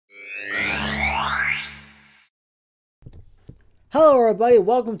Hello everybody,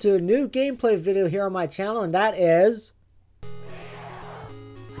 welcome to a new gameplay video here on my channel, and that is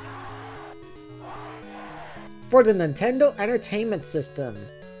for the Nintendo Entertainment System.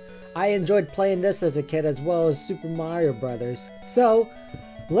 I enjoyed playing this as a kid as well as Super Mario Brothers. So,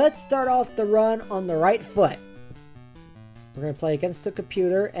 let's start off the run on the right foot. We're going to play against the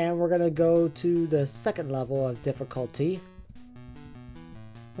computer and we're going to go to the second level of difficulty.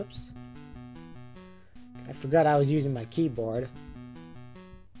 Oops. I forgot I was using my keyboard.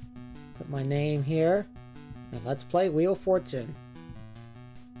 Put my name here. And let's play Wheel of Fortune.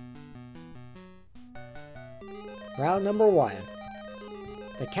 Round number 1.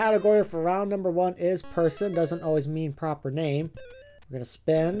 The category for round number 1 is person. Doesn't always mean proper name. We're going to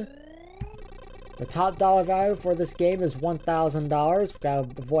spin. The top dollar value for this game is $1,000. We've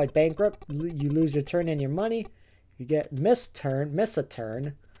got to avoid bankrupt. You lose your turn and your money. You get miss a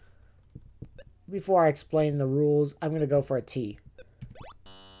turn. Before I explain the rules, I'm going to go for a T.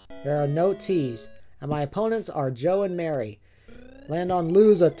 There are no T's, and my opponents are Joe and Mary. Land on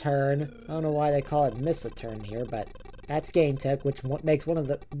lose a turn. I don't know why they call it miss a turn here, but that's Game Tech, which makes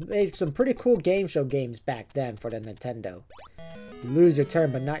made some pretty cool game show games back then for the Nintendo. You lose your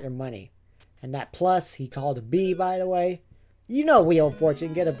turn, but not your money. And that plus, he called a B, by the way. You know Wheel of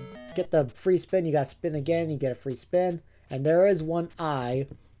Fortune. Get the free spin. You got to spin again. You get a free spin. And there is one I.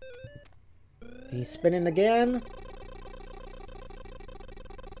 He's spinning again.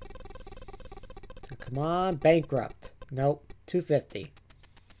 Come on, bankrupt. Nope, 250.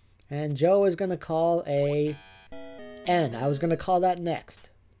 And Joe is going to call a N. I was going to call that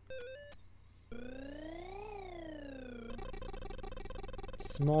next.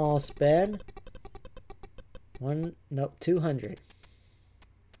 Small spin. Nope, 200.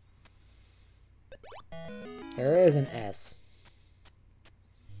 There is an S.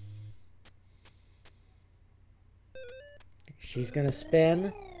 She's gonna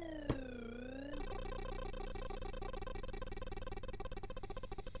spin.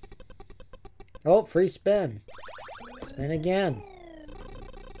 Oh, free spin. Spin again.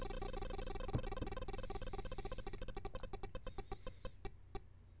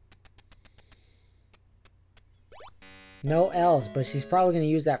 No L's, but she's probably gonna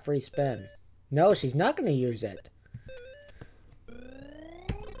use that free spin. No, she's not gonna use it.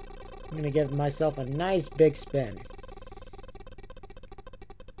 I'm gonna give myself a nice big spin.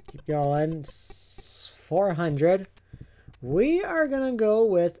 Keep going. 400. We are gonna go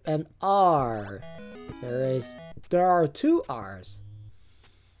with an R. There are two R's.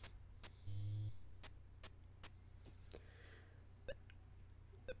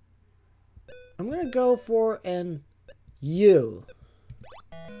 I'm gonna go for an U.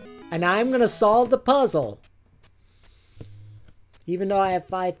 And I'm gonna solve the puzzle. Even though I have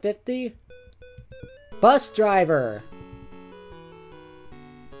 550. Bus driver.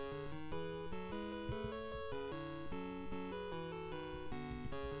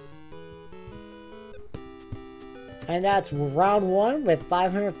 And that's round 1 with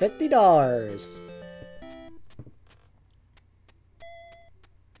 $550.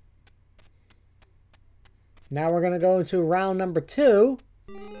 Now we're going to go into round number 2.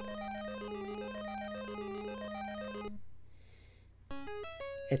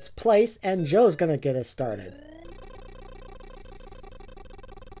 It's place, and Joe's going to get us started.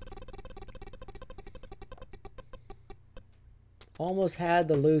 Almost had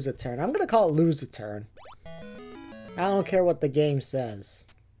the lose a turn. I'm going to call it lose a turn. I don't care what the game says.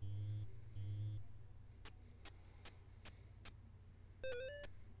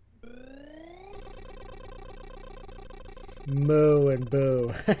 Moo and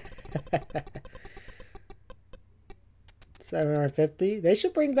boo. 750. They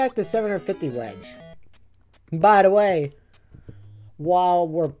should bring back the 750 wedge. By the way, while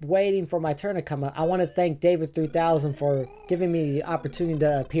we're waiting for my turn to come up, I want to thank David3000 for giving me the opportunity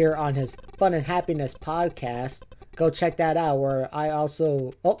to appear on his Fun and Happiness podcast. Go check that out, where I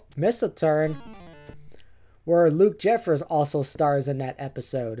also... Oh, missed a turn. Where Luke Jeffers also stars in that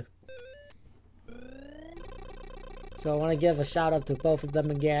episode. So I want to give a shout out to both of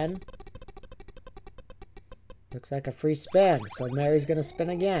them again. Looks like a free spin. So Mary's going to spin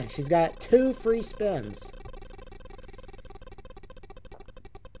again. She's got 2 free spins.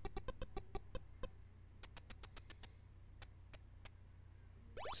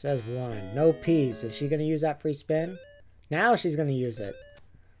 Says 1. No P's. Is she going to use that free spin? Now she's going to use it.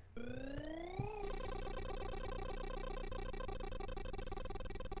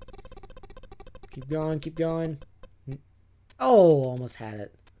 Keep going, keep going. Oh, almost had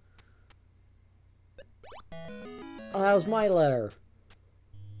it. Oh, that was my letter.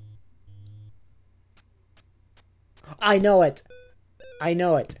 I know it. I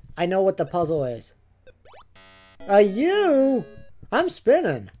know it. I know what the puzzle is. You? I'm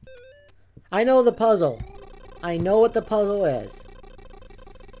spinning. I know the puzzle. I know what the puzzle is.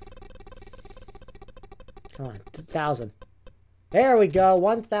 Come on, 2,000. There we go,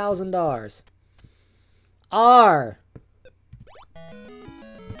 $1,000. R.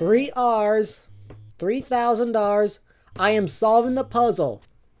 3 R's. $3,000. I am solving the puzzle.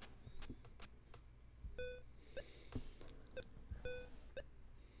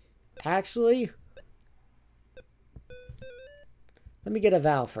 Actually, let me get a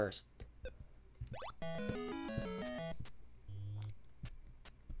vowel first.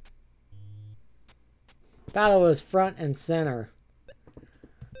 Thought it was front and center.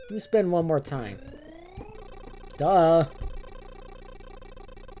 Let me spin one more time. Duh.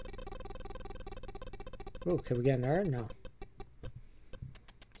 Ooh, can we get an R? No.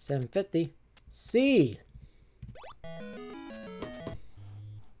 750. C.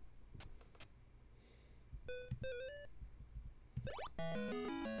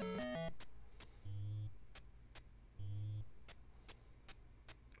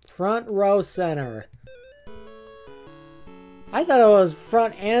 Front row center. I thought it was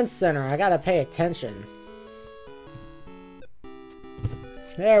front and center. I gotta pay attention.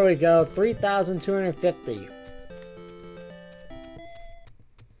 There we go. 3,250.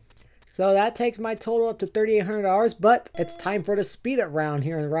 So that takes my total up to $3,800, but it's time for the speed it round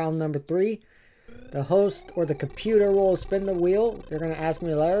here in round number 3. The host or the computer will spin the wheel. They're going to ask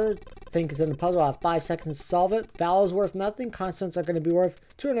me a letter. Think it's in the puzzle. I have 5 seconds to solve it. Vowels worth nothing. Consonants are going to be worth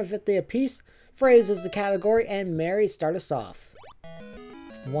 $250 apiece. Phrase is the category. And Mary, start us off.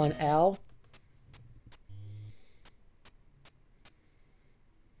 1L.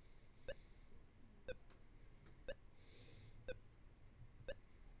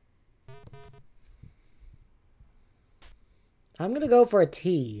 I'm going to go for a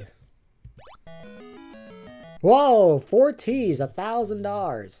T. Whoa, 4 T's,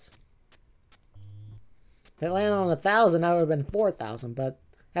 $1,000. If it landed on 1,000, that would have been 4,000, but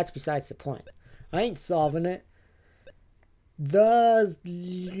that's besides the point. I ain't solving it.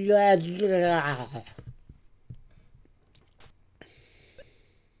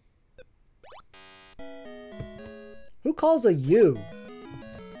 Who calls a U?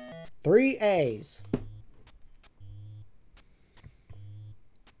 3 A's.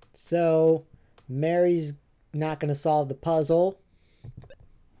 So, Mary's not going to solve the puzzle.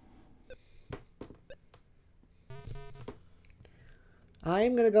 I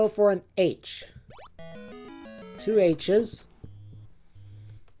am going to go for an H. 2 H's.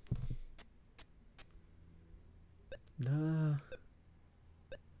 I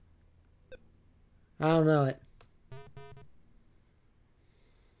don't know it.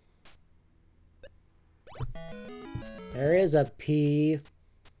 There is a P.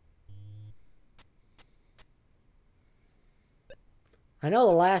 I know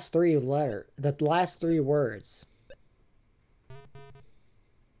the last 3 words.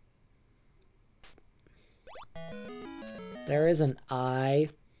 There is an I.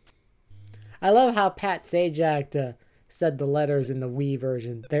 I love how Pat Sajak said the letters in the Wii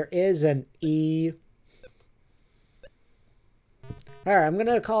version. There is an E. Alright, I'm going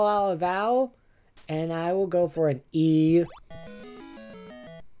to call out a vowel, and I will go for an E.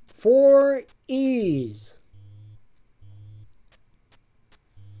 4 E's.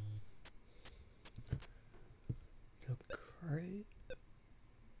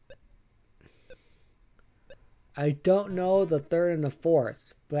 I don't know the 3rd and the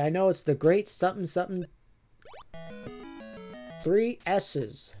 4th, but I know it's the great something something. 3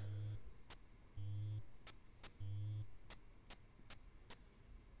 S's.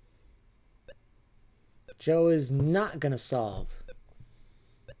 Joe is not gonna solve.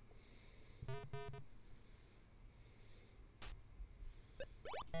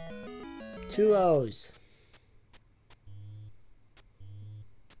 Two O's.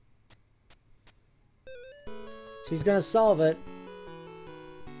 She's gonna solve it.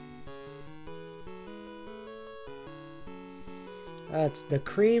 That's the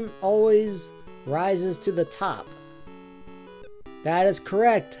cream always rises to the top. That is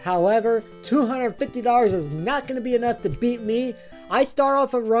correct. However, $250 is not going to be enough to beat me. I start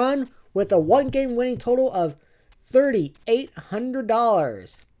off a run with a 1-game winning total of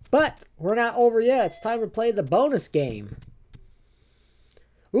 $3,800. But we're not over yet. It's time to play the bonus game.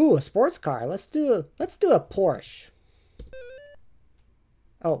 Ooh, a sports car. Let's do a Porsche.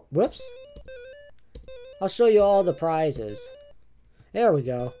 Oh, whoops. I'll show you all the prizes. There we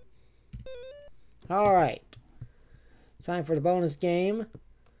go. Alright. Time for the bonus game.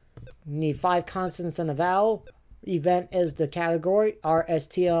 We need 5 consonants and a vowel. Event is the category.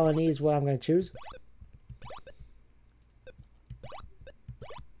 RSTLNE is what I'm going to choose.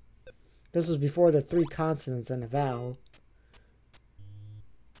 This was before the 3 consonants and a vowel.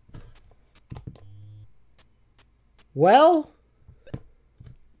 Well,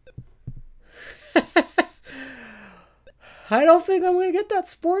 I don't think I'm going to get that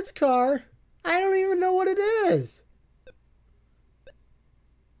sports car. I don't even know what it is.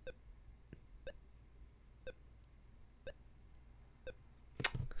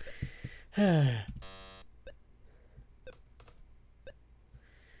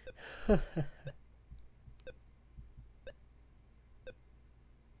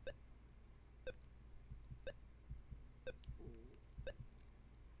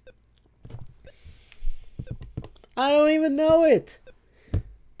 I don't even know it.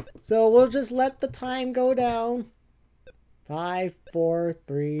 So we'll just let the time go down. 5, 4,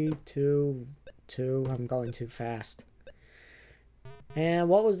 3, 2, 2. I'm going too fast. And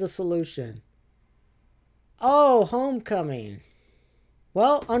what was the solution? Oh, homecoming.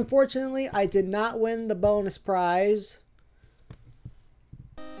 Well, unfortunately, I did not win the bonus prize.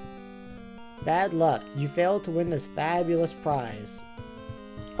 Bad luck. You failed to win this fabulous prize.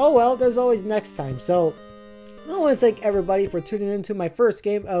 Oh well, there's always next time. So, I want to thank everybody for tuning into my first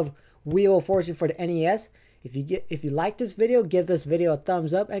game of Wheel of Fortune for the NES. If you like this video, give this video a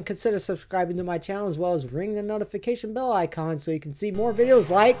thumbs up and consider subscribing to my channel, as well as ring the notification bell icon so you can see more videos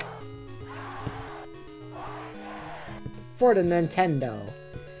like for the Nintendo.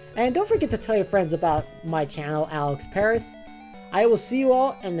 And don't forget to tell your friends about my channel, Alex Paris. I will see you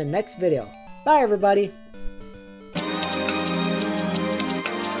all in the next video. Bye everybody.